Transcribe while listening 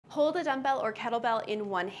Hold a dumbbell or kettlebell in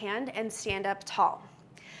one hand and stand up tall.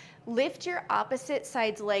 Lift your opposite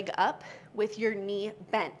side's leg up with your knee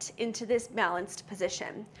bent into this balanced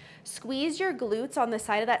position. Squeeze your glutes on the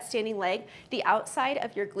side of that standing leg, the outside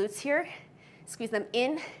of your glutes here. Squeeze them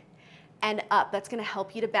in and up. That's going to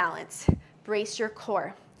help you to balance. Brace your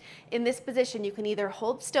core. In this position, you can either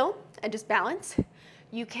hold still and just balance.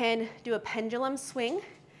 You can do a pendulum swing,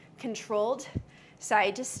 controlled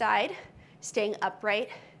side to side, staying upright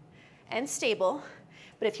and stable.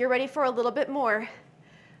 But if you're ready for a little bit more,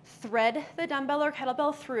 thread the dumbbell or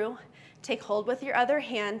kettlebell through, take hold with your other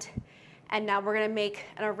hand, and now we're going to make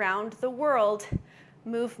an around the world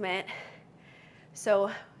movement.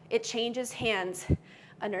 So it changes hands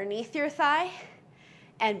underneath your thigh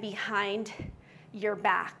and behind your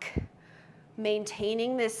back,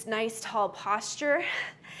 maintaining this nice tall posture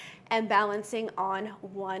and balancing on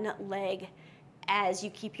one leg as you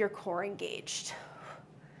keep your core engaged.